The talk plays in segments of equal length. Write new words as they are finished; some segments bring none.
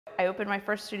I opened my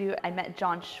first studio. I met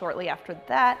John shortly after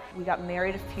that. We got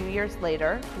married a few years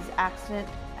later. His accident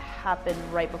happened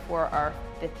right before our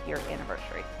 5th year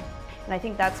anniversary. And I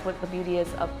think that's what the beauty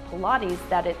is of Pilates,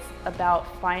 that it's about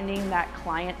finding that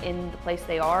client in the place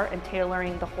they are and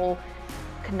tailoring the whole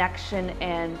connection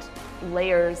and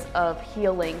layers of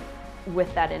healing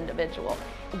with that individual.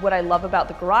 What I love about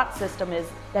the Gratz system is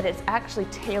that it's actually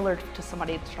tailored to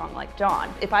somebody strong like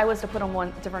John. If I was to put him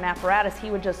on different apparatus,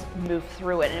 he would just move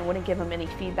through it and it wouldn't give him any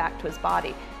feedback to his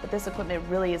body. But this equipment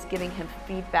really is giving him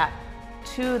feedback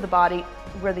to the body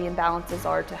where the imbalances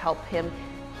are to help him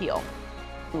heal.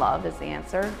 Love is the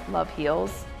answer. Love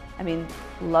heals. I mean,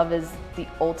 love is the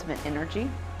ultimate energy,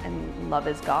 and love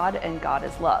is God, and God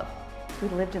is love. If we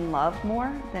lived in love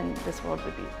more, then this world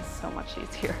would be so much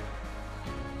easier.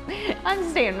 I'm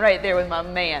staying right there with my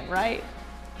man, right?